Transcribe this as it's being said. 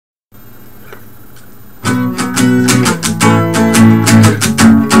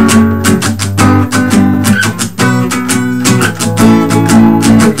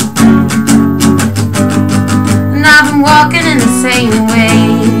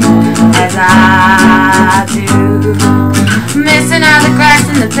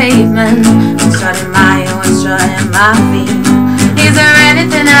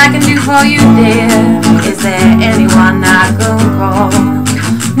you, dear. Is there anyone I could call?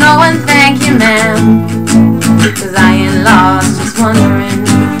 No one, thank you, ma'am, 'cause I ain't lost, just wondering.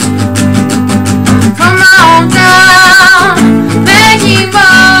 From my hometown, making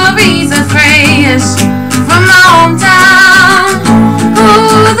memories are fresh. From my hometown,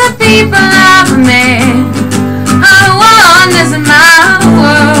 ooh, the people I've met are the wonders of my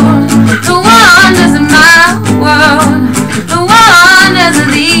world, the wonders of my world, the wonders of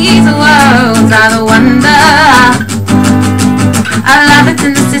these worlds are the wonder. I love it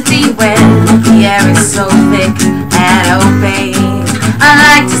in the city when the air is so thick and open. I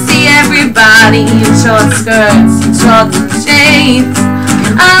like to see everybody in short skirts and shorts and shades.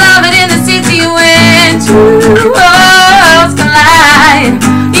 I love it in the city when two worlds collide.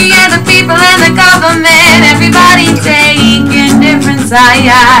 You get the people and the government, everybody taking different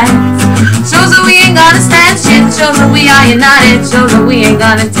sides. Shows that we ain't gonna stand shit, shows that we are united, shows that we ain't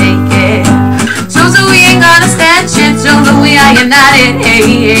gonna take it. Shows that we ain't gonna stand shit, shows that we are united, hey,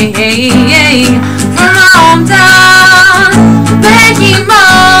 hey, hey, hey.